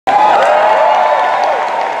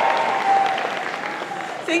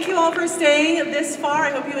Thank you all for staying this far.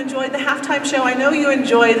 I hope you enjoyed the halftime show. I know you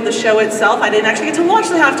enjoyed the show itself. I didn't actually get to watch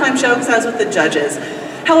the halftime show because I was with the judges.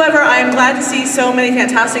 However, I am glad to see so many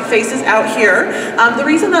fantastic faces out here. The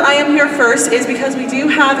reason that I am here first is because we do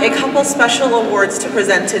have a couple special awards to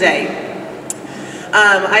present today.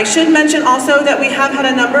 I should mention also that we have had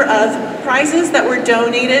a number of prizes that were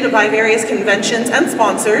donated by various conventions and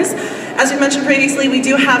sponsors. As we mentioned previously, we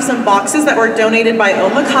do have some boxes that were donated by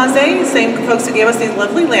Omikaze, same folks who gave us these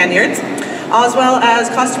lovely lanyards, as well as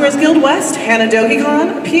Costumers Guild West,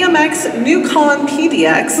 HanaDohiCon, PMX, NewCon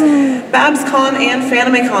PDX, BabsCon, and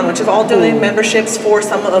FanimeCon, which have all donated memberships for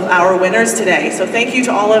some of our winners today. So thank you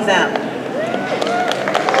to all of them.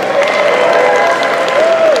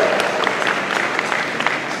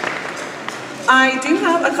 I do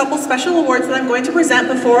have a couple special awards that I'm going to present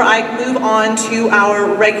before I move on to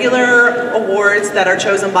our regular awards that are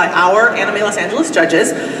chosen by our Anime Los Angeles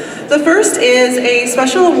judges. The first is a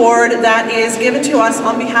special award that is given to us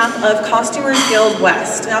on behalf of Costumers Guild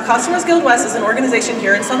West. Now, Costumers Guild West is an organization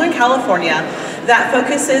here in Southern California that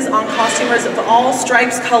focuses on costumers of all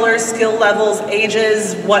stripes, colors, skill levels,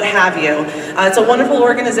 ages, what have you. It's a wonderful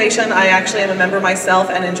organization. I actually am a member myself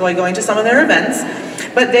and enjoy going to some of their events.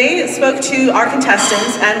 But they spoke to our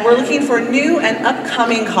contestants, and we're looking for new and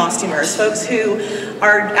upcoming costumers, folks who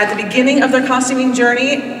are at the beginning of their costuming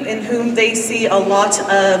journey, in whom they see a lot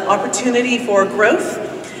of opportunity for growth,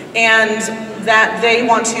 and that they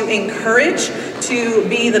want to encourage to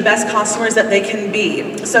be the best costumers that they can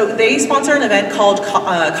be. So they sponsor an event called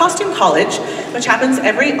Costume College, which happens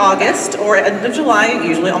every August or end of July,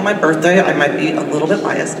 usually on my birthday. I might be a little bit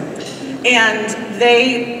biased. And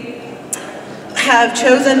they have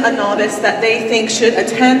chosen a novice that they think should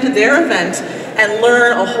attend their event and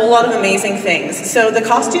learn a whole lot of amazing things. So the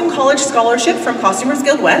Costume College Scholarship from Costumers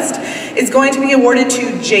Guild West is going to be awarded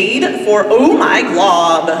to Jade for Oh My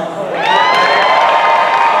Glob.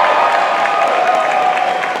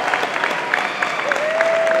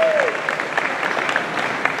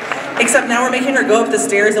 Except now we're making her go up the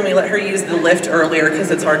stairs and we let her use the lift earlier because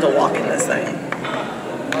it's hard to walk in this thing.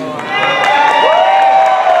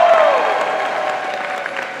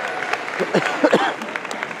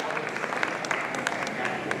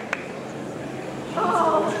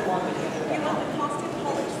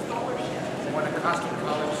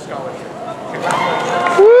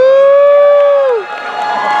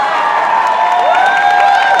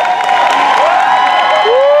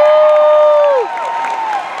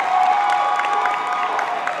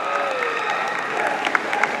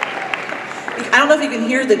 I don't know if you can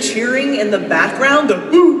hear the cheering in the background, the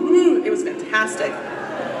woo, it was fantastic.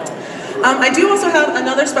 I do also have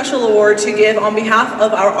another special award to give on behalf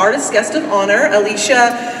of our artist guest of honor,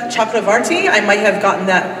 Alicia Chakravarti. I might have gotten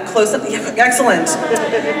that close up. Yeah, excellent.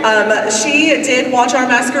 She did watch our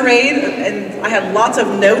masquerade, and I had lots of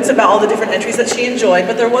notes about all the different entries that she enjoyed,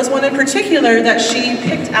 but there was one in particular that she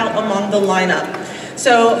picked out among the lineup.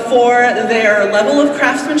 So for their level of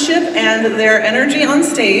craftsmanship and their energy on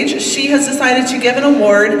stage, she has decided to give an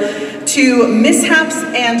award to Mishaps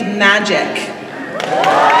and Magic.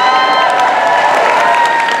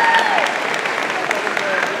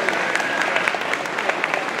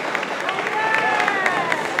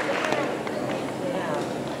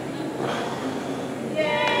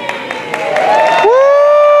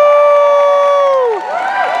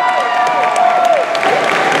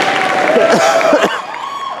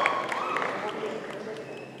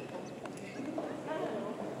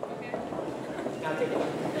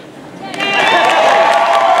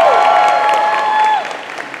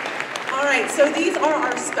 So these are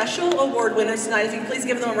our special award winners tonight. If you could please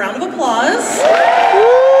give them a round of applause.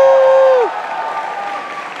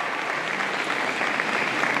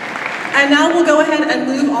 And now we'll go ahead and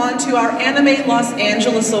move on to our Anime Los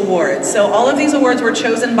Angeles Awards. So all of these awards were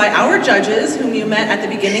chosen by our judges, whom you met at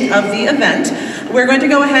the beginning of the event. We're going to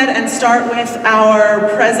go ahead and start with our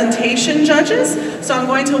presentation judges. So I'm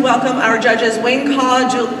going to welcome our judges, Wayne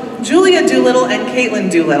Kaw, Julia Doolittle, and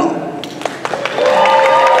Caitlin Doolittle.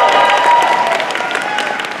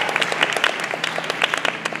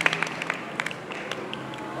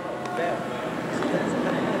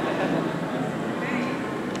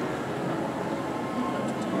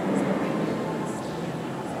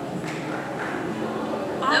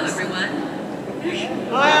 Hello, everyone.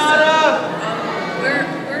 Hi, Anna!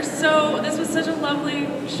 This was such a lovely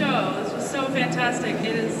show. This was so fantastic.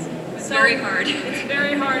 It's very hard. It's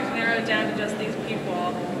very hard to narrow it down to just these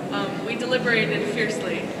people. We deliberated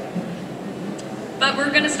fiercely. But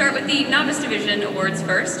we're going to start with the Novice Division Awards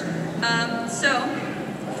first. So,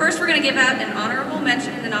 first we're going to give out an honorable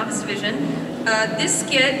mention in the Novice Division. This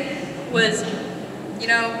skit was you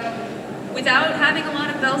know, without having a lot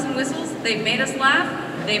of bells and whistles, they made us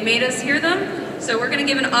laugh, they made us hear them. So we're going to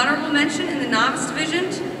give an honorable mention in the novice division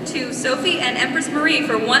to Sophie and Empress Marie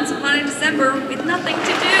for Once Upon a December with Nothing to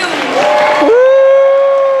Do.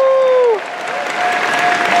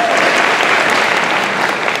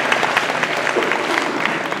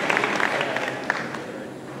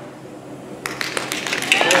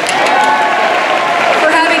 For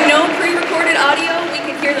having no pre-recorded audio, we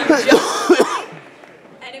could hear them joke.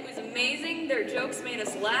 And it was amazing. Their jokes made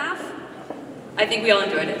us laugh. I think we all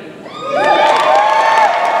enjoyed it.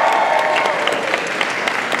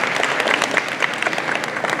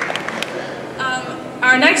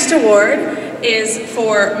 Our next award is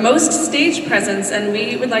for Most Stage Presence, and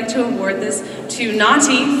we would like to award this to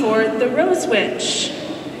Naughty for The Rose Witch.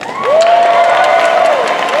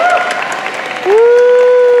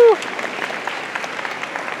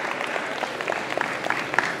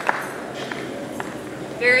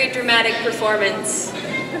 Very dramatic performance.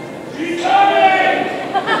 She's coming!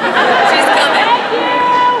 She's coming.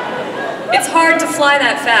 It's hard to fly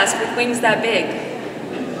that fast with wings that big.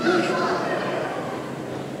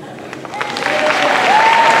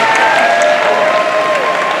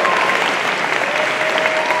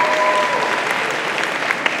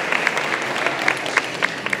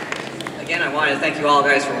 Again, I wanted to thank you all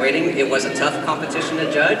guys for waiting. It was a tough competition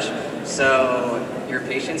to judge, so your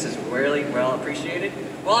patience is really well appreciated.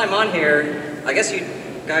 While I'm on here, I guess you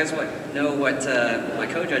guys know what my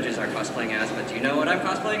co-judges are cosplaying as, but do you know what I'm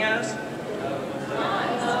cosplaying as?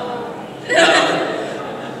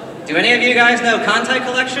 No. Do any of you guys know Kantai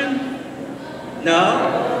Collection? No?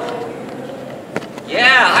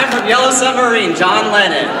 Yeah, I'm from Yellow Submarine, John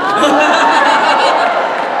Lennon.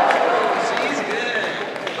 She's good.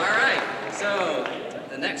 All right, so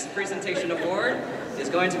the next presentation award is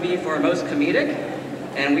going to be for most comedic,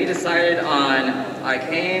 and we decided on I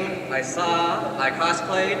Came, I Saw, I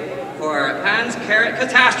Cosplayed for Pan's Carrot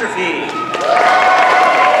Catastrophe.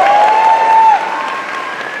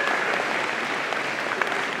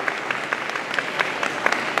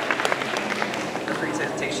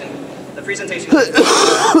 The presentation was you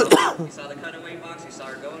saw the cutaway box, you saw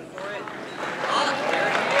her going for it. Ah, there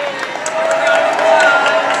it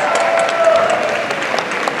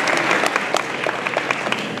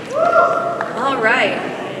is. All right.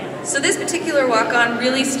 So this particular walk-on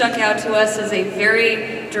really stuck out to us as a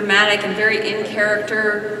very dramatic and very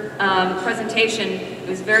in-character presentation. It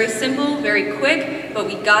was very simple, very quick, but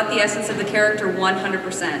we got the essence of the character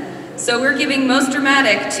 100%. So we're giving Most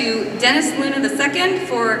Dramatic to Dennis Luna II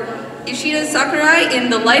for Ishida Sakurai in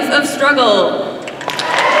The Life of Struggle.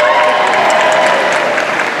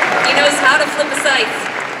 He knows how to flip a scythe.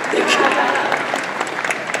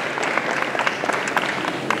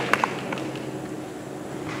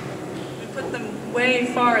 We put them way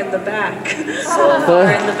far in the back. So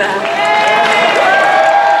far in the back.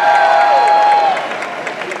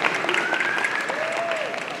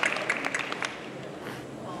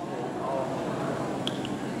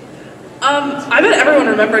 I bet everyone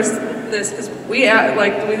remembers this because we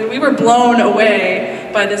were blown away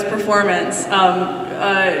by this performance.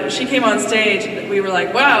 She came on stage and we were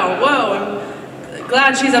like, wow, whoa, I'm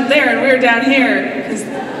glad she's up there and we're down here because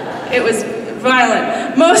it was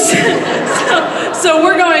violent. So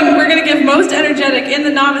we're gonna give Most Energetic in the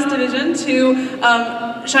novice division to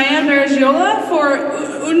Cheyenne Baragiola for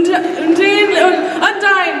Undyne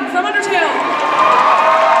from Undertale.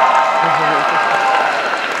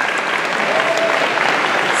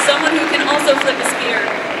 Someone who can also flip a spear.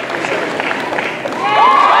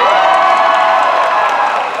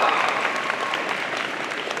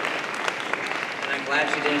 And I'm glad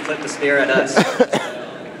she didn't flip the spear at us.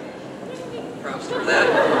 Props for that.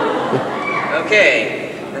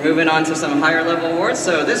 Okay, we're moving on to some higher level awards.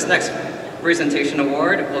 So this next presentation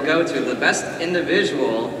award will go to the best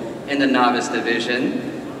individual in the novice division.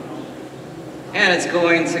 And it's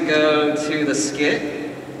going to go to the skit.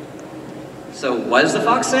 So what does the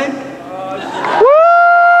fox say? Woo!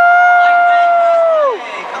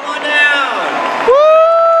 Come on down!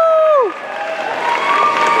 Woo!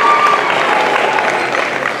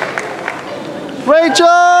 Rachel!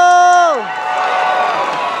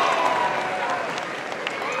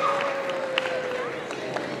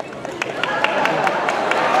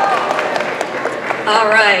 All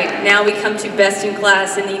right, now we come to best in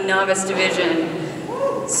class in the novice division.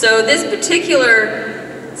 So this particular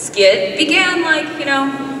skit began like, you know,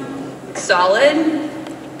 solid,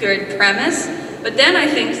 good premise, but then I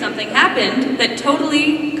think something happened that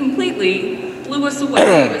totally, completely blew us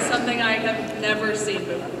away. It was something I have never seen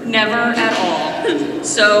before. Never at all.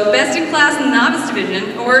 So best in class in the novice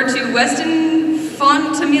division, award to Weston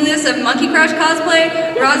Fawn Tamilius of Monkey Crush cosplay,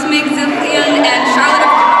 Rosmig Zillion and Charlotte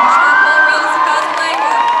of Charcoal Rose cosplay,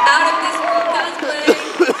 Out of This World cosplay.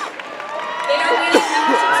 They are winning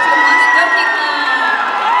memberships to Haunted Donkey Kong.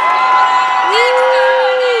 Next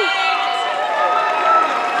nominee!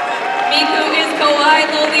 Miku is Kawaii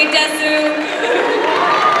Loli Desu.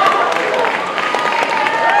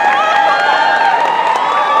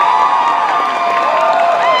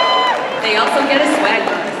 They also get a swag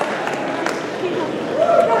box.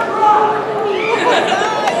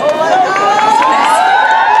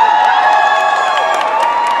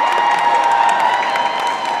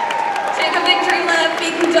 Take a victory lap,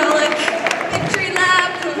 Miku Dalek. Victory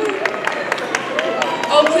lap.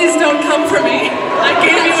 Oh, please don't come for me. I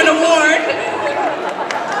gave you an award.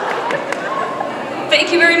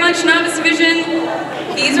 Thank you very much, Novice Division.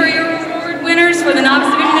 These are your award winners for the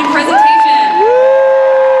Novice Division and presentation.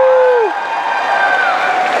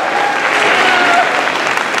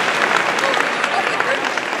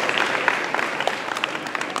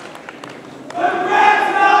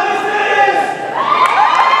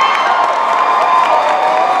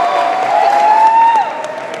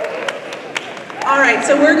 All right,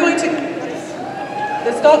 so we're going to,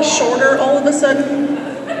 this got shorter all of a sudden,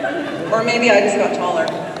 or maybe I just got taller.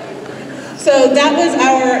 So that was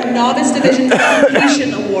our Novice Division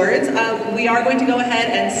Presentation Awards. We are going to go ahead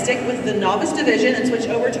and stick with the Novice Division and switch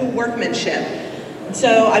over to Workmanship.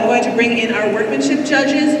 So I'm going to bring in our Workmanship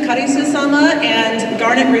judges, Karisu-sama and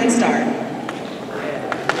Garnet Greenstar.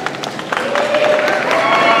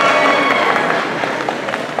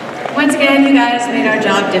 Once again, you guys made our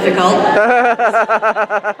job difficult,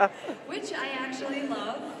 which I actually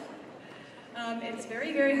love. It's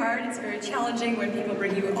very, very hard. It's very challenging when people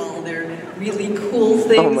bring you all their really cool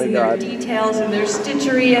things and their details and their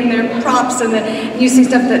stitchery and their props and you see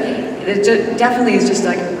stuff that it definitely is just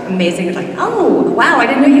like amazing. It's like, oh, wow, I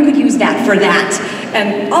didn't know you could use that for that.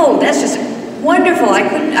 And oh, that's just wonderful.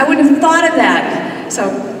 I wouldn't have thought of that. So,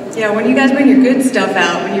 yeah, when you guys bring your good stuff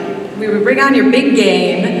out, when we bring on your big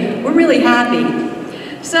game, we're really happy.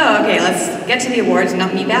 So, okay, let's get to the awards and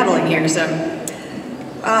not me babbling here. So,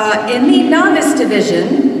 in the Novice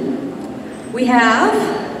Division, we have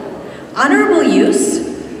honorable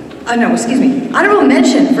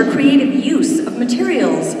mention for creative use of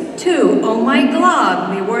materials to Oh My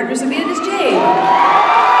Glob. The award recipient is Jade.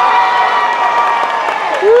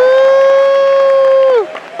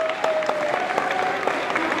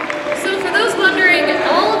 So for those wondering,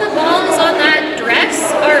 all the balls on that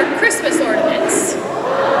dress are Christmas ornaments.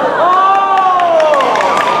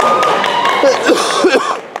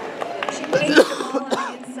 She painted them all on the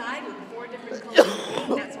inside with 4 different colors.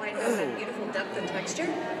 That's why it has that beautiful depth and texture.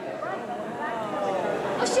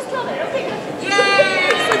 Oh, she's coming. Okay, good. Yay!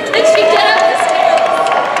 Did she get up the stairs?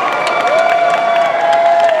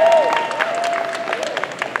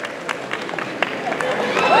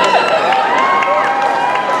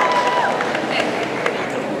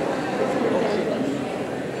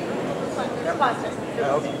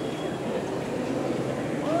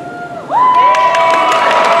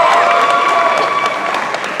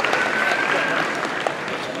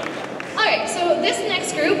 Alright, so this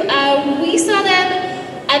next group, we saw them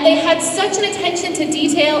and they had such an attention to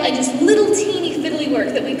detail and just little teeny fiddly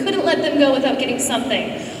work that we couldn't let them go without getting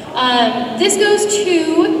something. This goes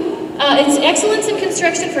to, it's excellence in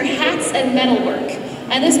construction for hats and metalwork.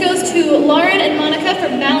 And this goes to Lauren and Monica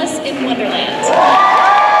from Malice in Wonderland.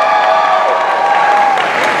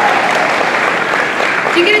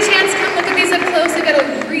 If you get a chance, come look at these up close. They've got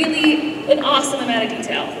an awesome amount of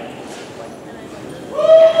detail.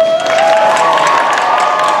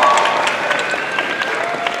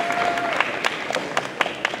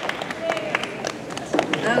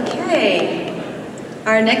 Okay,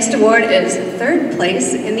 our next award is 3rd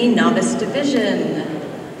place in the Novice Division.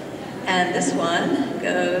 And this one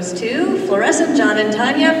goes to Fluorescent John and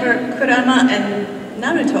Tanya for Kurama and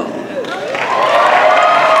Naruto.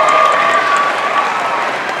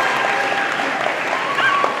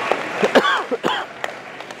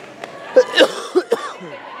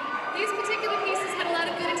 These particular pieces had a lot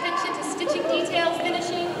of good attention to stitching detail,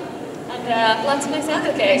 finishing, and lots of nice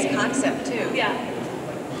appliques. Nice concept too. Yeah.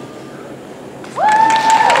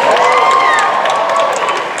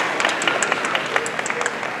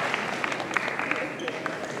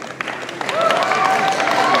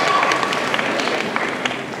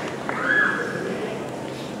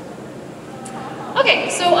 Okay,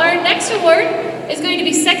 so our next award is going to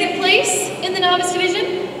be 2nd place in the Novice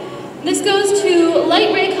Division. This goes to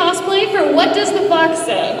Light Ray Cosplay for What Does the Fox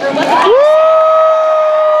Say? Or What the Fox Say?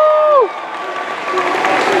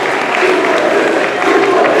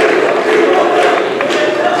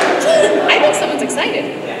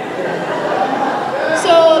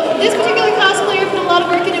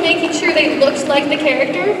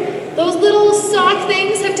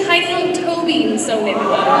 so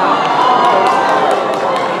nimble.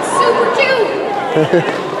 Super cute.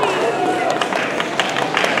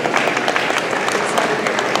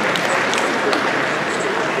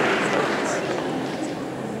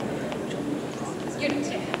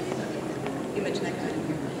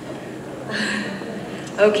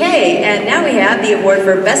 Okay, and now we have the award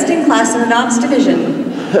for Best in Class in the Novice Division.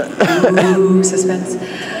 Ooh, suspense.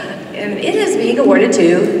 And it is being awarded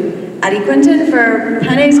to Addie Quinton for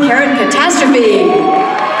Pane's Carrot Catastrophe. And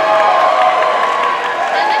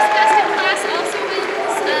this Best in Class also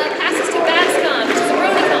wins passes to BASCON, which is a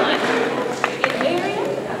BronyCon. In the Bay Area?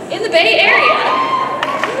 In the Bay Area.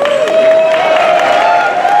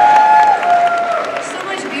 So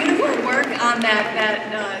much beautiful work on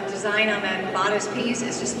that design on that bodice piece.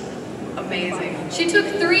 It's just amazing. She took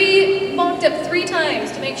mocked up 3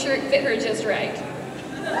 times to make sure it fit her just right.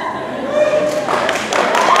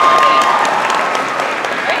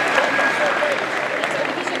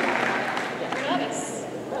 Novice.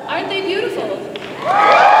 Aren't they beautiful? And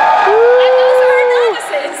those are our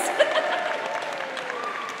novices.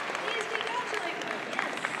 Please congratulate them.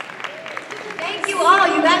 Thank you all.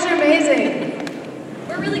 You guys are amazing.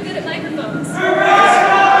 We're really good at microphones.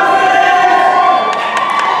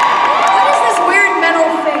 What is this weird metal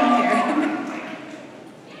thing here?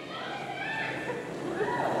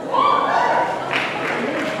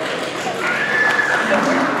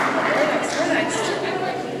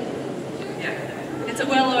 It's a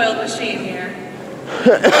well-oiled machine here.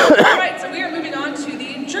 All right, so we are moving on to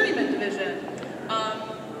the Journeyman Division.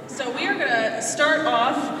 So we are going to start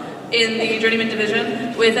off in the Journeyman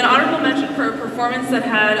Division with an honorable mention for a performance that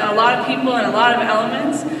had a lot of people and a lot of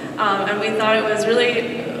elements, and we thought it was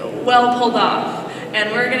really well pulled off.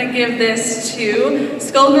 And we're going to give this to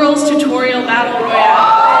Skullgirls Tutorial Battle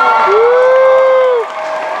Royale.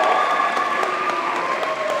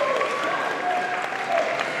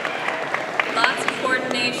 Lots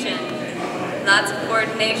of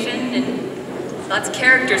coordination and lots of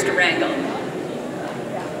characters to wrangle.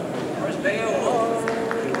 Where's Beowulf?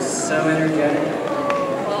 So energetic.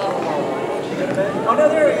 Oh no,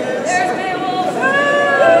 there he is! There's Beowulf!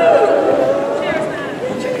 Cheers, man.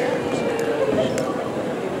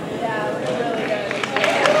 Yeah, really good.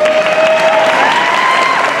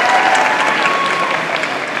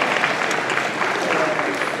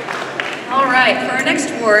 All right, for our next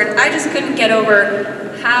award, I just couldn't get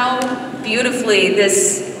over how beautifully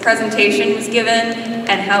this presentation was given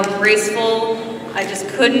and how graceful. I just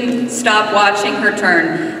couldn't stop watching her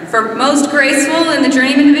turn. For most graceful in the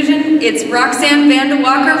Journeyman Division, it's Roxanne Vanda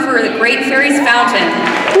Walker for the Great Fairies Fountain.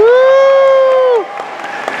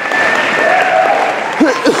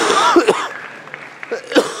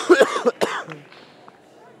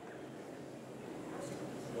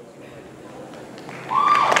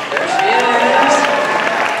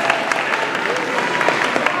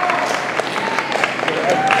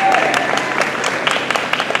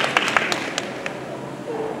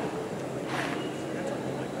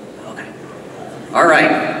 All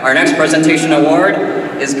right, our next presentation award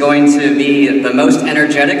is going to be the most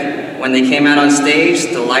energetic. When they came out on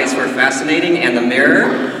stage, the lights were fascinating and the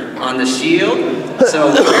mirror on the shield. So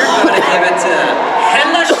we're going to give it to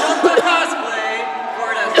Headless Shunta Cosplay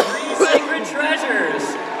for the 3 Sacred Treasures.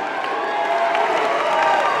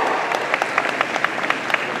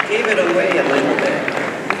 Gave it away a little bit,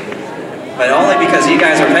 but only because you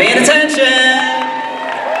guys are paying attention.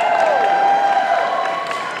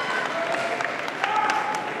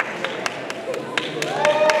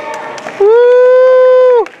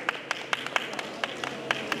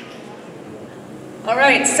 All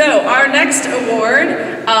right, so our next award,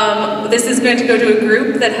 this is going to go to a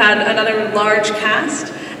group that had another large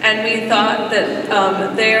cast, and we thought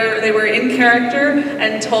that they were in character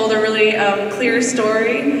and told a really clear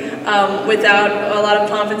story without a lot of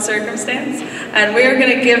pomp and circumstance. And we're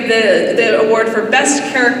going to give the award for Best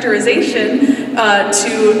Characterization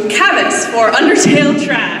to Cavis for Undertale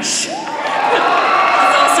Trash.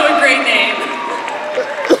 It's also a great name.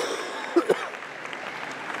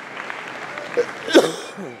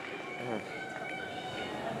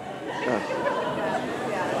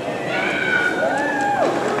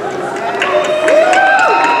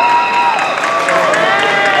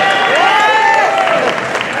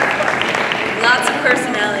 Lots of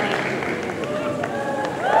personality.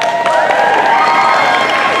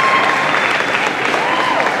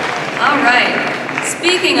 All right,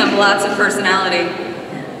 speaking of lots of personality,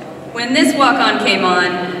 when this walk-on came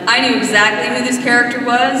on, I knew exactly who this character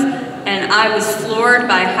was, and I was floored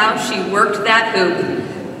by how she worked that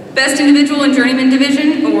hoop. Best Individual in Journeyman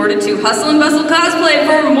Division, awarded to Hustle and Bustle Cosplay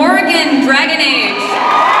for Morrigan Dragon Age.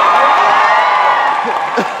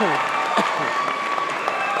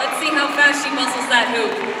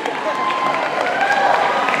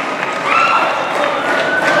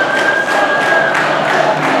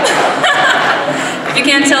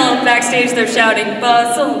 backstage they're shouting,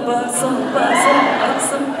 bustle, bustle, bustle,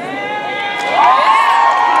 bustle.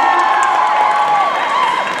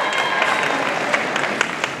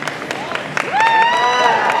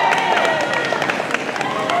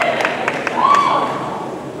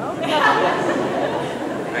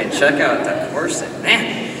 Check out that corset,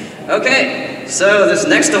 man. Okay, so this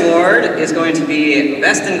next award is going to be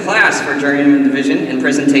Best in Class for Journeyman Division in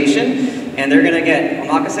Presentation, and they're gonna get a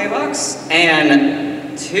Makase box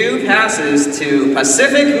and 2 passes to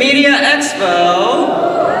Pacific Media Expo.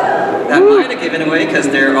 That might have given away because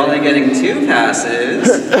they're only getting 2 passes.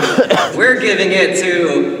 We're giving it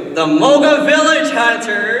to the Moga Village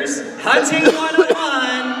Hunters, Hunting 101,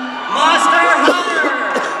 Monster Hunter.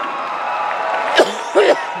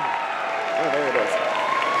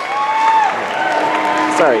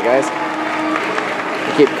 Sorry, guys.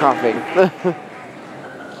 I keep coughing.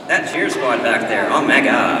 That cheer squad back there, oh my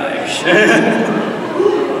gosh.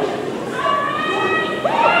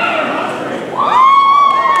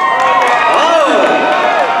 Oh!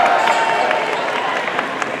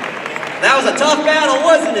 That was a tough battle,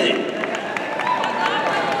 wasn't it?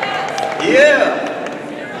 Yeah.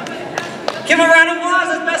 Give a round of applause,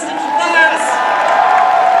 it's Best in Class.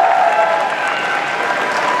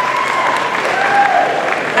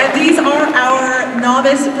 And these are our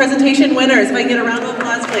novice presentation winners. If I can get a round of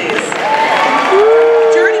applause, please.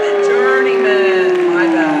 Journeyman, my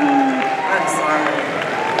bad. I'm sorry.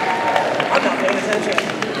 I'm not paying attention.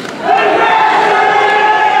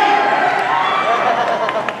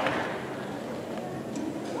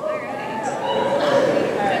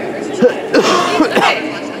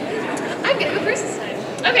 I'm gonna go first this time.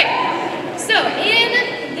 Okay, so in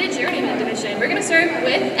the Journeyman division, we're gonna start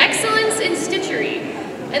with Excellence in Stitchery.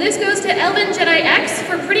 And this goes to Elven Jedi X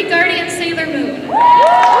for Pretty Guardian Sailor Moon.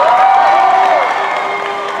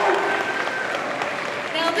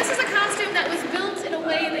 Now this is a costume that was built in a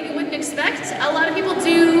way that you wouldn't expect. A lot of people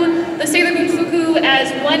do the Sailor Moon Fuku as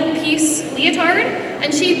one-piece leotard,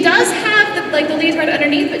 and she does have the leotard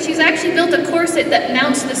underneath, but she's actually built a corset that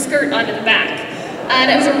mounts the skirt onto the back. And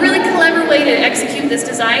it was a really clever way to execute this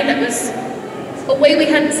design that was a way we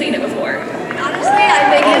hadn't seen it before. Honestly, I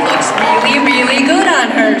think it looks really, really good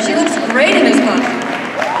on her. She looks great in this costume.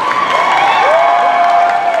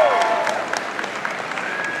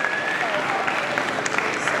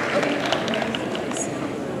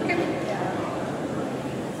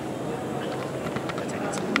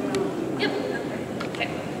 Yep. Okay.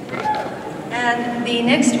 And the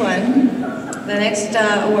next one, the next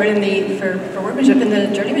award for workmanship in the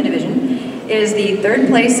Journeyman Division is the 3rd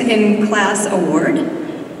place in class award.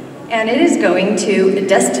 And it is going to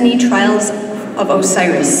Destiny Trials of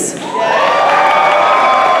Osiris. There's a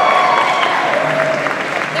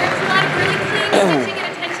lot of really clean stitching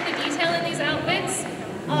and attention to detail in these outfits.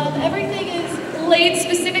 Everything is laid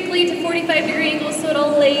specifically to 45-degree angles, so it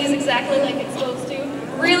all lays exactly like it's supposed to.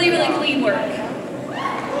 Really, really clean work.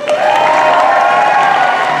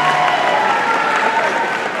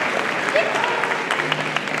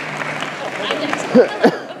 I'm next.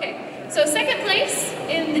 Okay, so 2nd place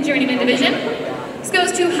in the Journeyman Division. This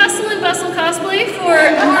goes to Hustle and Bustle Cosplay for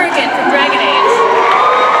Morrigan from Dragon Age.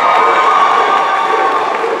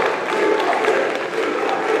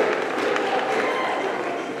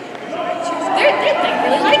 They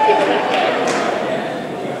really like people back there.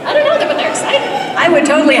 I don't know, but they're excited. I would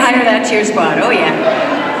totally hire that cheer squad, oh yeah.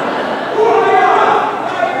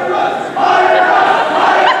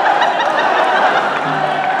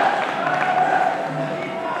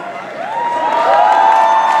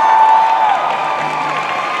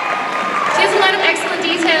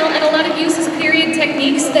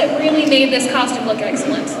 Techniques that really made this costume look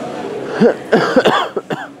excellent.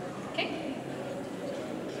 Okay.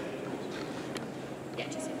 Yeah,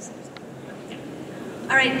 just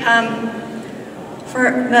All right. For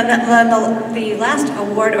the last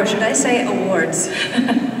award, or should I say awards,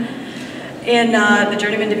 in the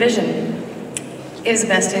Journeyman Division is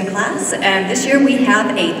Best in Class, and this year we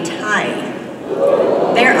have a tie.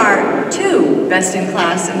 There are 2 Best in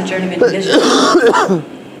Class in the Journeyman Division,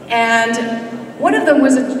 and one of them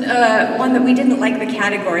was one that we didn't like the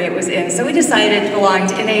category it was in, so we decided it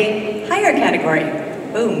belonged in a higher category.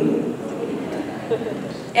 Boom.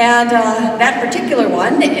 And that particular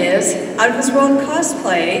one is Out of This World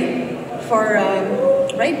Cosplay for,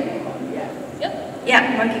 right? Yep.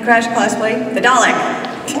 Yeah, Monkey Crash Cosplay, the Dalek.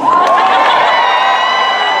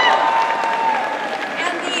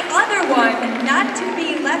 And the other one, not to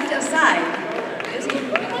be left aside, is he?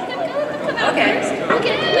 Okay. We'll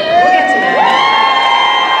get to that. We'll get to that.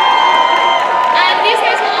 And these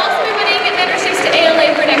guys will also be winning memberships to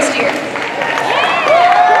ALA for next year.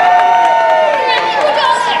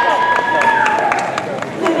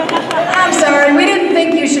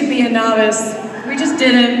 us. We just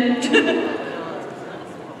didn't.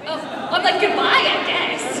 Oh, I'm like, goodbye, I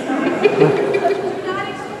guess.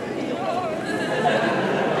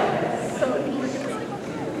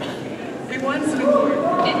 It wants an award.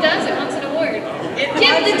 It does, it wants an award. It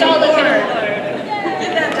Give wants the an Dalek an award. award.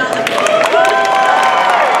 Give that Dalek.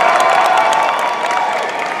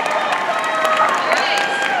 Alright.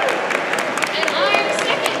 And our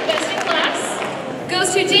second best in class goes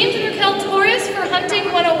to James and Raquel Torres for Hunting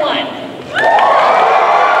 101. The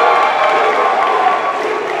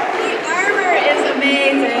armor is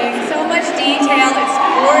amazing. So much detail. It's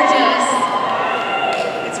gorgeous.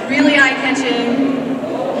 It's really eye-catching.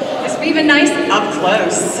 It's even nice up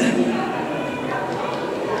close.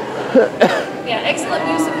 Yeah, excellent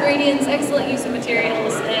use of gradients, excellent use of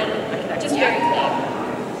materials, and just very clean.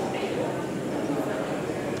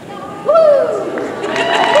 Woo!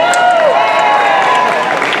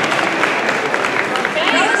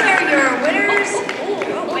 Those are your winners.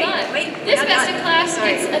 Hold wait, on. wait, This not best done. in class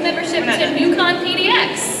Sorry. gets a membership We're not to done. Newcon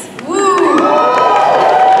PDX. Woo!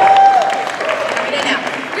 Get in now.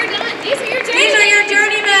 You're done. These are your These are journeys. your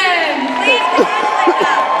journeymen. Please get in like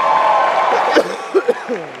that.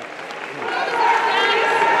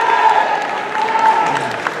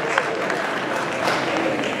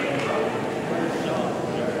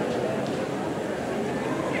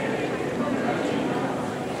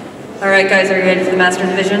 All right, guys, are you ready for the Master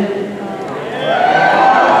Division?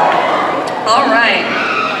 All right.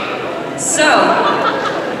 So,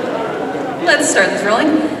 let's start this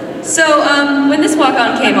rolling. So, when this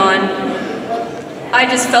walk-on came on, I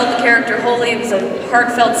just felt the character wholly. It was a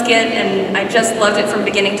heartfelt skit, and I just loved it from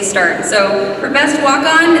beginning to start. So, for best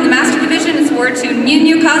walk-on in the Master Division, it's award to Mew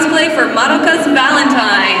Mew Cosplay for Madoka's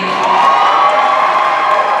Valentine.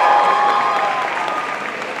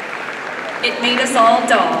 It made us all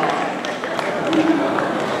dull.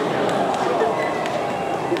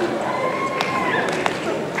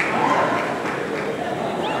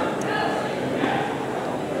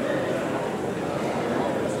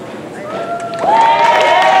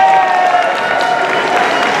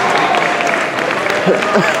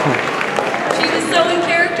 She was so in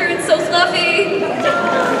character and so fluffy.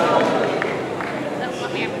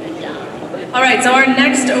 All right, so our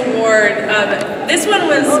next award, this one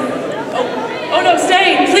was, oh no,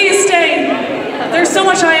 stay, please stay. There's so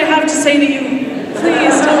much I have to say to you.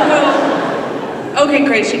 Please don't go. Okay,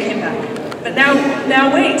 great, she came back. But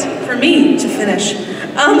now wait for me to finish.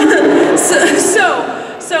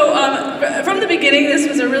 From the beginning, this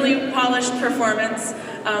was a really polished performance.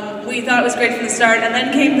 We thought it was great from the start, and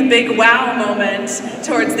then came the big wow moment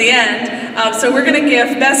towards the end. So we're gonna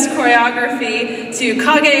give best choreography to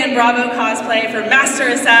Kage and Bravo cosplay for Master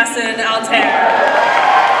Assassin Altair.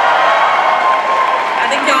 I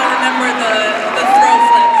think y'all remember the throw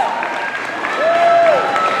flip.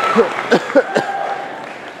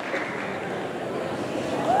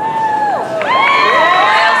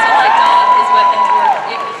 I also liked all of his weapons work.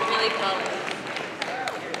 It was really polished.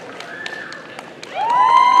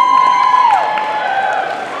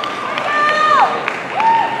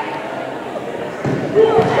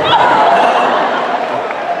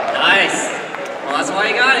 Nice. Well, that's why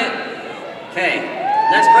you got it. Okay,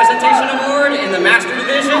 next presentation award in the Master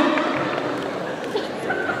Division.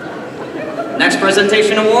 Next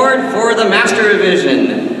presentation award for the Master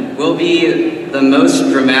Division will be the most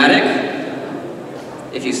dramatic.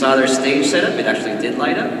 If you saw their stage setup, it actually did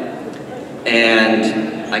light up.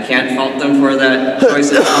 And I can't fault them for that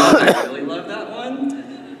choice at all. I really love that one.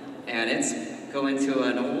 And it's going to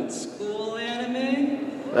an old school anime.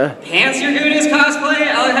 Pants Your Goonies cosplay,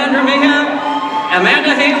 Alejandro Mayhem,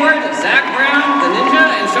 Amanda Hayward, Zach Brown, the Ninja,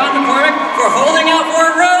 and Sean McCormick for holding out for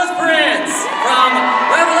Rose Prince from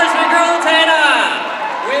Revolutionary Girl Tana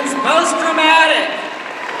wins most dramatic.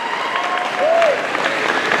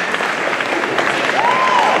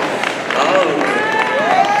 Oh,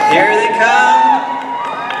 here they come.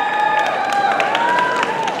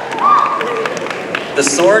 The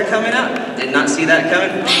sword coming up. Did not see that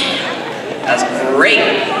coming. That's great.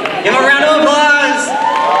 Give them a round of applause.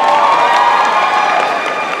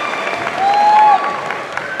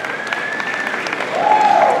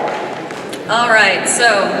 All right, so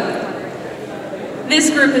this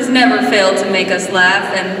group has never failed to make us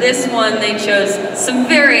laugh, and this one they chose some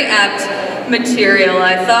very apt material,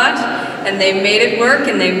 I thought, and they made it work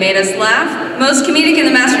and they made us laugh. Most comedic in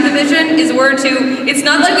the Master Division is a word to It's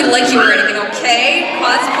Not Like We Like You or Anything, okay?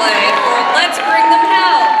 Cosplay for Let's Bring Them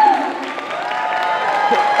Hell.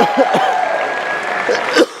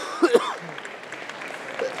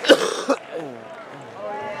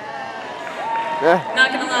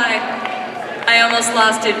 Not gonna lie, I almost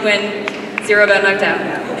lost it when Zero got knocked out.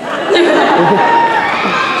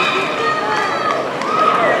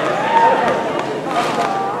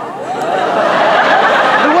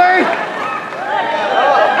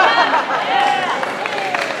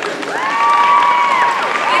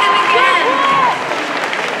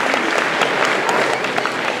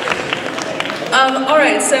 All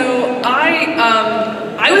right, so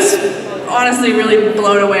I was honestly really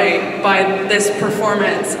blown away by this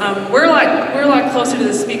performance. We're a lot closer to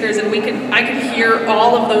the speakers, and I could hear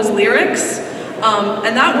all of those lyrics,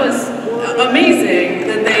 and that was amazing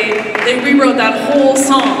that they rewrote that whole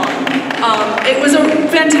song. It was a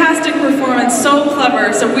fantastic performance, so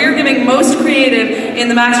clever. So we're giving most creative in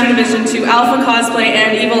the Master Division to Alpha Cosplay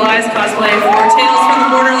and Evil Eyes Cosplay for Tales from the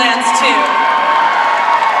Borderlands 2.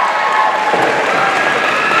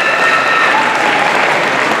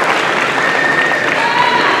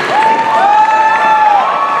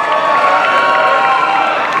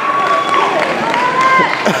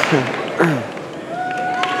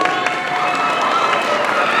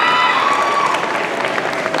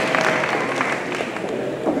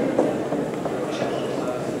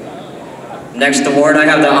 Next award I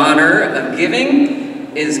have the honor of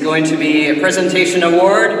giving is going to be a presentation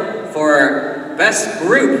award for Best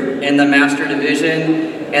Group in the Master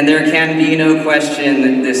Division, and there can be no question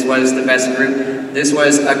that this was the best group. This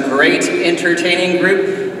was a great, entertaining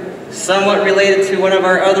group, somewhat related to one of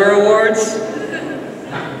our other awards,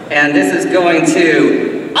 and this is going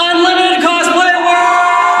to Unlimited Cosplay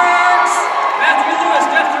Works! Matthew Lewis,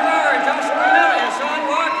 Jeff Gerard, Josh Arena, and Sean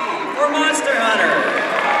Waukee for Monster Hunter.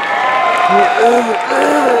 Look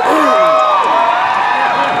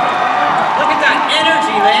at that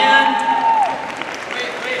energy, man!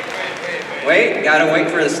 Wait, gotta wait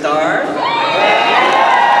for the star.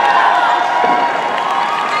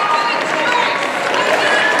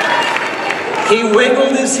 He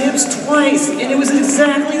wiggled his hips twice, and it was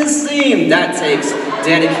exactly the same. That takes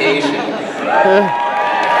dedication.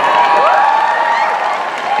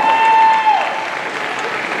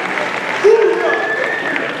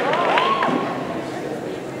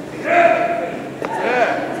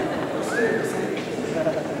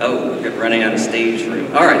 Oh, you're running out of stage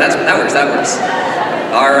room. All right, that works.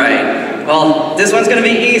 All right, well, this one's gonna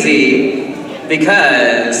be easy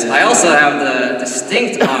because I also have the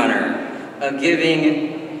distinct honor of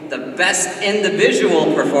giving the best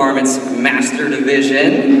individual performance Master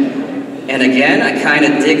Division. And again, I kind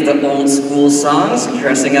of dig the old school songs,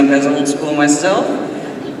 dressing up as old school myself.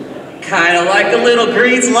 Kind of like a little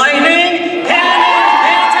Grease Lightning.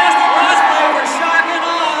 Fantastic cosplay for shock and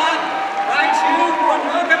awe. Right, you?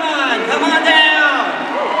 Oh, come on down.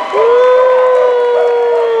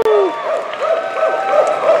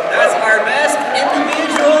 That's our best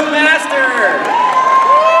individual master.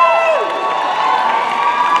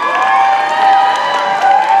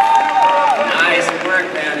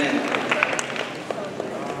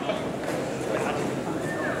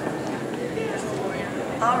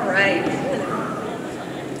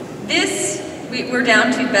 We're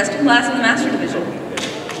down to best in class in the Master Division.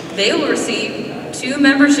 They will receive 2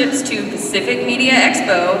 memberships to Pacific Media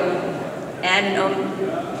Expo and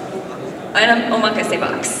an omakase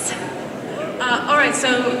box. All right,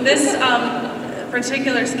 so this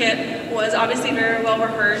particular skit was obviously very well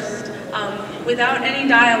rehearsed. Without any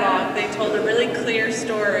dialogue, they told a really clear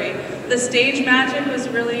story. The stage magic was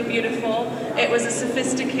really beautiful. It was a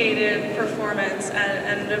sophisticated performance,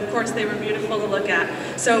 and of course they were beautiful to look at.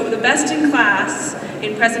 So the best in class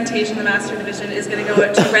in presentation, the Master Division, is going to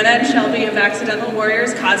go to Rena and Shelby of Accidental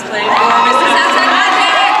Warriors cosplay for Mrs. Outside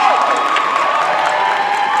Magic!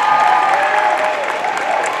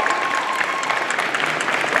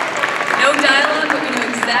 No dialogue, but we knew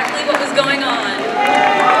exactly what was going on.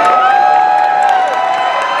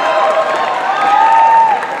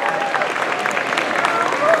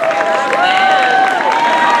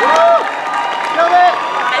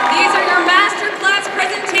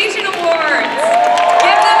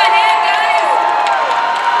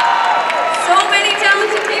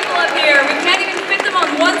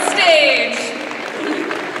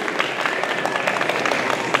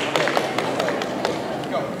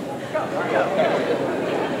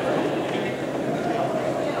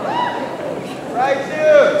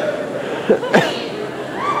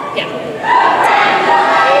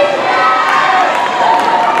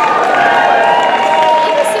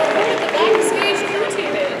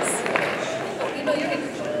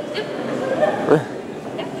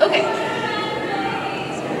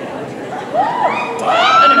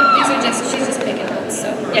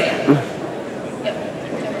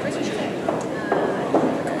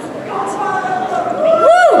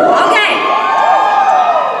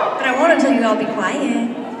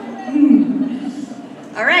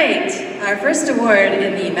 award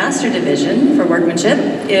in the Master Division for workmanship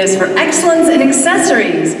is for excellence in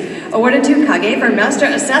accessories, awarded to Kage for Master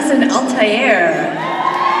Assassin Altair.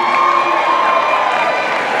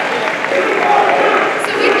 So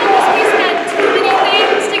we thought this piece had too many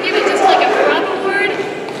things to give it just like a prop award.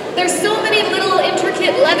 There's so many little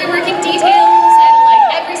intricate leatherworking details, and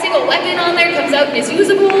like every single weapon on there comes out and is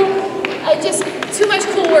usable. Just too much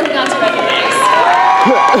cool work not to recognize.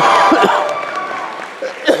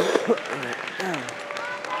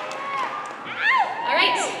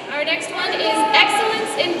 Alright, our next one is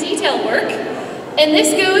excellence in detail work. And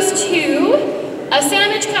this goes to a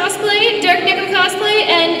Sandwich cosplay, Dark Nico cosplay,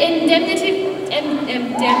 and Indemnity, the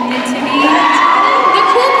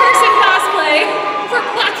Cool Person cosplay for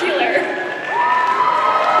Popular.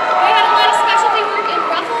 They had a lot of specialty work in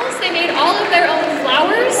ruffles. They made all of their own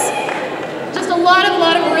flowers. Just a lot of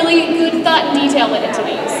really good thought and detail went into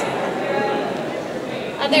these.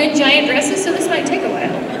 And they're in giant dresses, so this might take a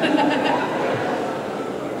while.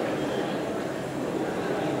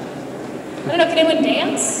 I don't know, can anyone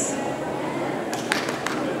dance?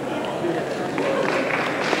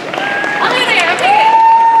 Oh, they're there, okay.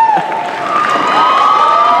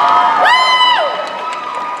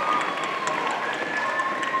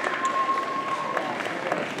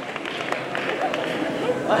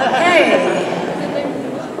 Okay.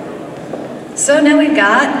 So now we've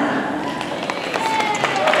got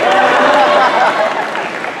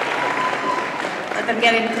let them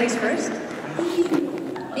get into place first.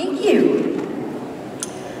 Thank you.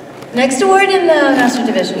 Next award in the Master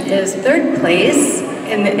Division is third place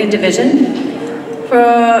in division for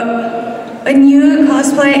a new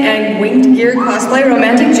cosplay and winged gear cosplay,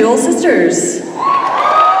 Romantic Jewel Sisters. If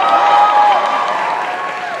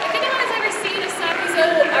anyone has ever seen a Sakuzo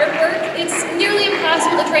artwork, it's nearly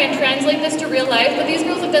impossible to try and translate this to real life, but these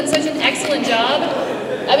girls have done such an excellent job.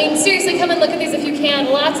 I mean, seriously, come and look at these if you can.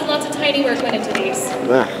 Lots and lots of tiny work went into these.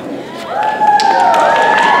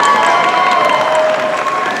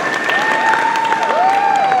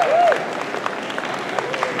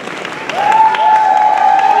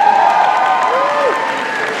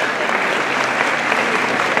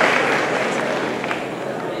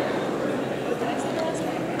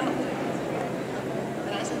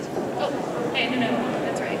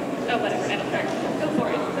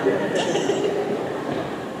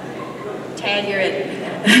 Tad, you're it.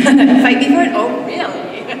 Fight me for it? Oh,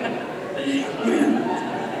 really?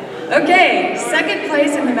 Okay, second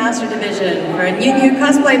place in the Master Division for a new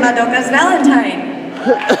cosplay, Madoka's Valentine.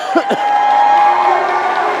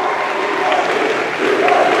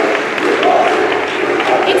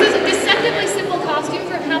 It's a deceptively simple costume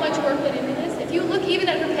for how much work went into this. If you look even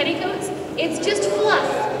at her petticoats, it's just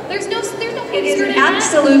fluff. There's no It is an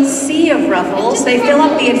absolute sea of ruffles. They fill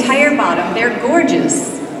up the entire bottom. They're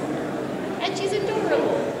gorgeous. And she's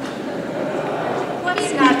adorable.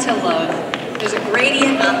 What's not to love? There's a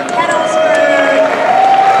gradient on the petal skirt.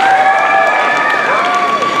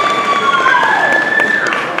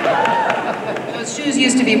 Those shoes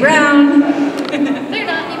used to be brown. They're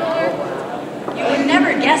not anymore. You would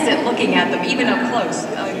never guess it looking at them, even up close.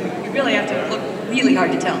 You really have to look really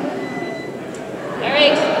hard to tell. All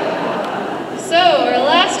right. So our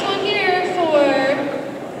last one here for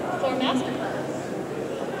Masterclass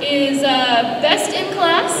is Best in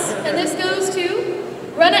Class, and this goes to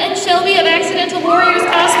Rana and Shelby of Accidental Warriors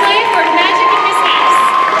cosplay for Magic and Mishaps.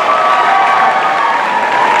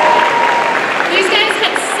 These guys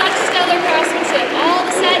had such stellar craftsmanship. All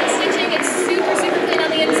the satin stitching, it's super, super clean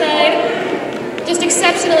on the inside. Just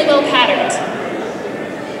exceptionally well patterned.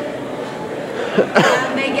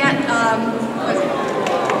 They get,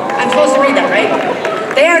 I'm supposed to read that,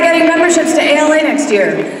 right? They are getting memberships to ALA next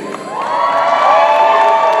year.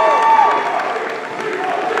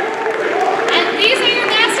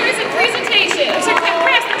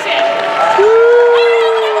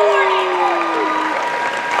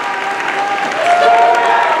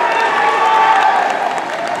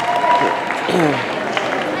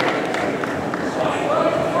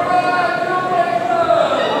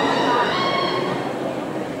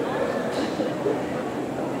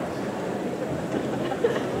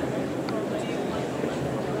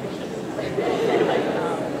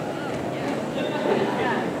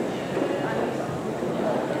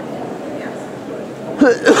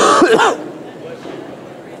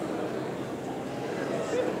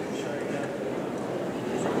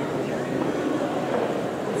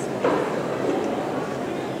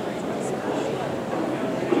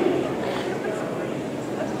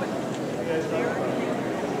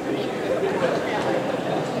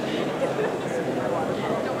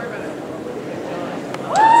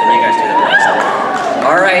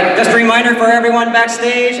 reminder for everyone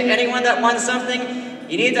backstage, anyone that won something,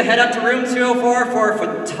 you need to head up to room 204 for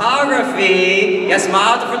photography. Yes,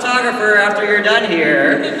 smile at the photographer after you're done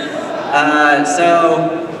here.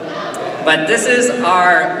 But this is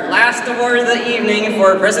our last award of the evening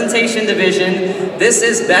for presentation division. This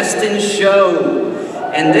is Best in Show.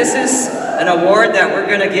 And this is an award that we're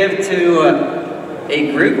gonna give to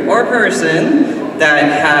a group or person that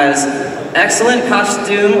has excellent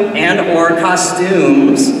costume and/or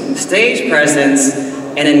costumes, stage presence,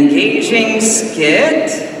 an engaging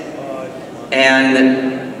skit,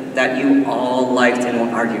 and that you all liked and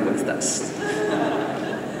will argue with us.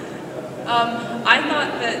 I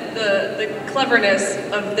thought that the cleverness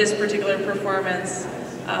of this particular performance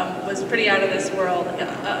was pretty out of this world,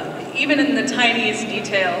 even in the tiniest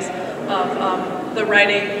details of the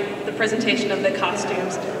writing, the presentation of the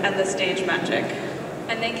costumes, and the stage magic.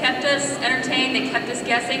 And they kept us entertained, they kept us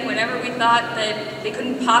guessing. Whenever we thought that they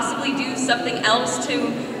couldn't possibly do something else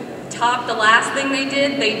to top the last thing they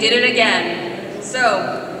did it again. So,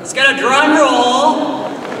 let's get a drum roll,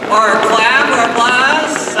 or a clap, or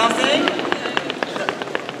applause, something.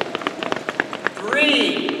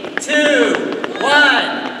 3, 2, 1.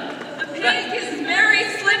 The pink is Mary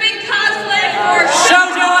Slimming cosplay for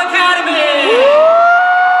Shoujo Academy!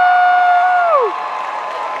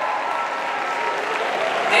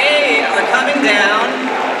 They are coming down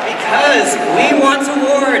because we want to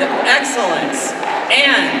award excellence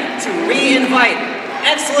and to re-invite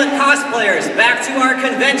excellent cosplayers back to our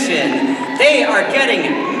convention. They are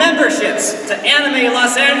getting memberships to Anime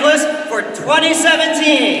Los Angeles for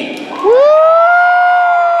 2017. Woo!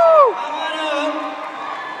 Come on up.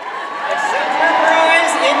 Accept your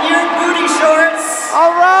prize in your booty shorts.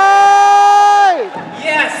 All right!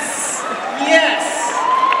 Yes! Yes!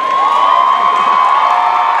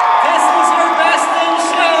 This is your Best in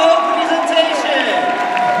Show presentation.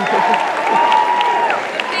 The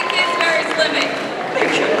pink is Mary Slimming.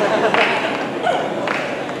 Thank you.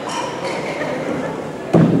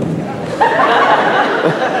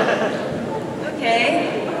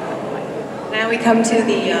 Okay, now we come to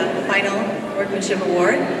the final Workmanship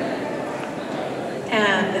Award.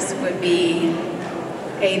 And this would be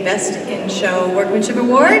a Best in Show Workmanship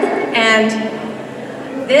Award. And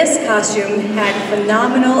this costume had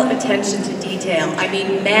phenomenal attention to detail. I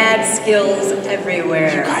mean, mad skills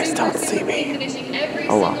everywhere. You guys don't see me. Finishing every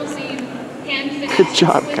Oh, wow. single scene, hand finished. Good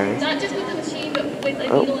job, with, guys. Not just with the machine, but with a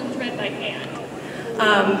needle and thread by hand.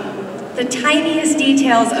 The tiniest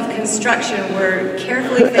details of construction were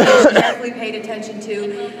carefully finished, carefully paid attention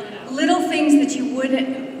to. Little things that you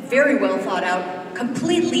wouldn't, very well thought out,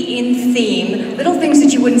 completely in theme. Little things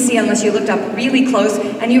that you wouldn't see unless you looked up really close,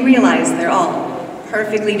 and you realize they're all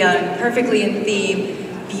perfectly done, perfectly in theme,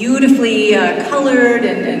 beautifully colored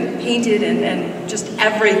and painted, and just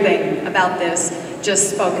everything about this just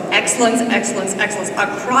spoke excellence, excellence, excellence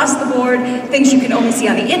across the board. Things you can only see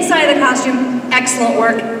on the inside of the costume, excellent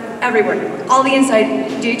work everywhere. All the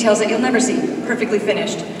inside details that you'll never see, perfectly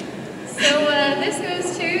finished. So this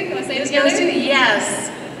goes to, you want to say it This together? goes to,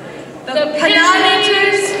 yes, the The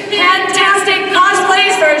Panamators Fantastic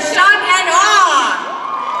Cosplays for Shock and Awe!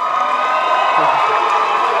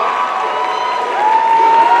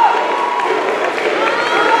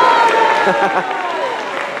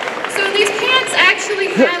 So these pants actually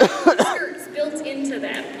have skirts built into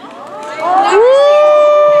them. Never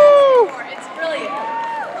seen this before. It's brilliant.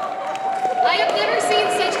 I have never seen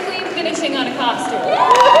such clean finishing on a costume.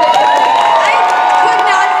 I could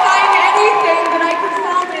not find anything that I could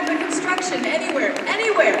fault in the construction anywhere.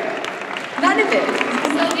 None of it. So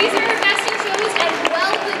these are our best in shows and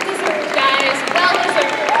well deserved, guys. Well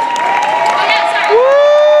deserved. Oh yeah, sorry.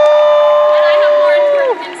 And I have more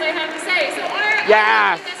important things I have to say. So our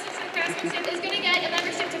best in show craftsmanship is going to get a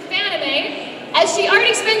membership to Fanime, as she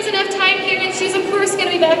already spends enough time here, and she's of course going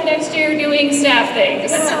to be back next year doing staff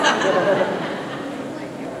things. Congratulations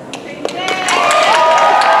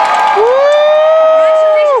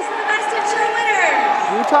to the Best in Show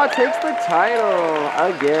winner. Utah takes the title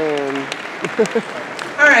again.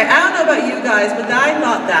 All right, I don't know about you guys, but I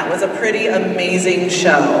thought that was a pretty amazing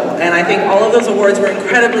show. And I think all of those awards were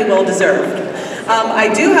incredibly well deserved. I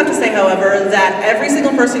do have to say, however, that every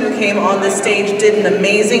single person who came on this stage did an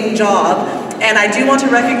amazing job. And I do want to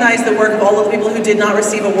recognize the work of all of the people who did not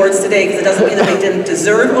receive awards today, because it doesn't mean that they didn't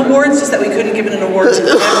deserve awards, just that we couldn't give an award to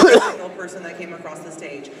every single person that came across the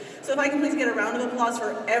stage. So if I can please get a round of applause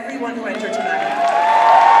for everyone who entered tonight.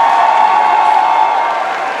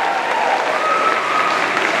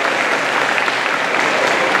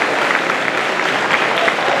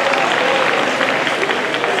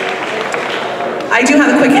 I do have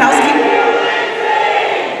a quick housekeeping.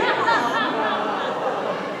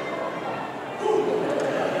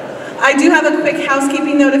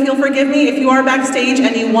 housekeeping note, if you'll forgive me, if you are backstage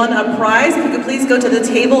and you won a prize, if you could please go to the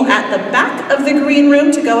table at the back of the green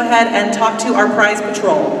room to go ahead and talk to our prize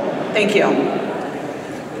patrol. Thank you.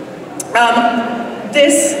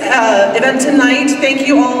 This event tonight, thank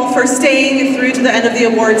you all for staying through to the end of the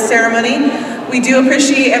awards ceremony. We do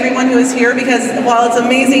appreciate everyone who is here because while it's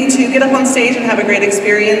amazing to get up on stage and have a great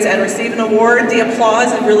experience and receive an award, the applause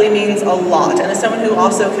really means a lot. And as someone who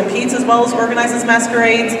also competes as well as organizes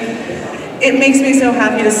masquerades, it makes me so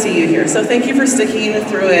happy to see you here. So thank you for sticking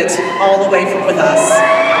through it all the way with us.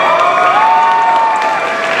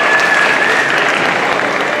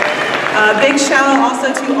 A big shout out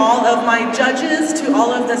also to all of my judges, to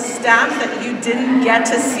all of the staff that you didn't get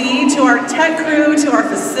to see, to our tech crew, to our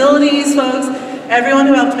facilities folks, everyone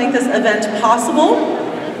who helped make this event possible.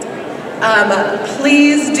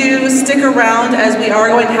 Please do stick around as we are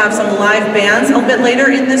going to have some live bands a little bit later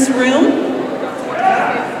in this room.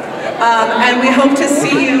 And we hope to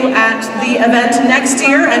see you at the event next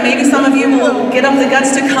year, and maybe some of you will get up the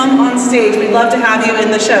guts to come on stage. We'd love to have you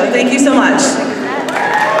in the show. Thank you so much.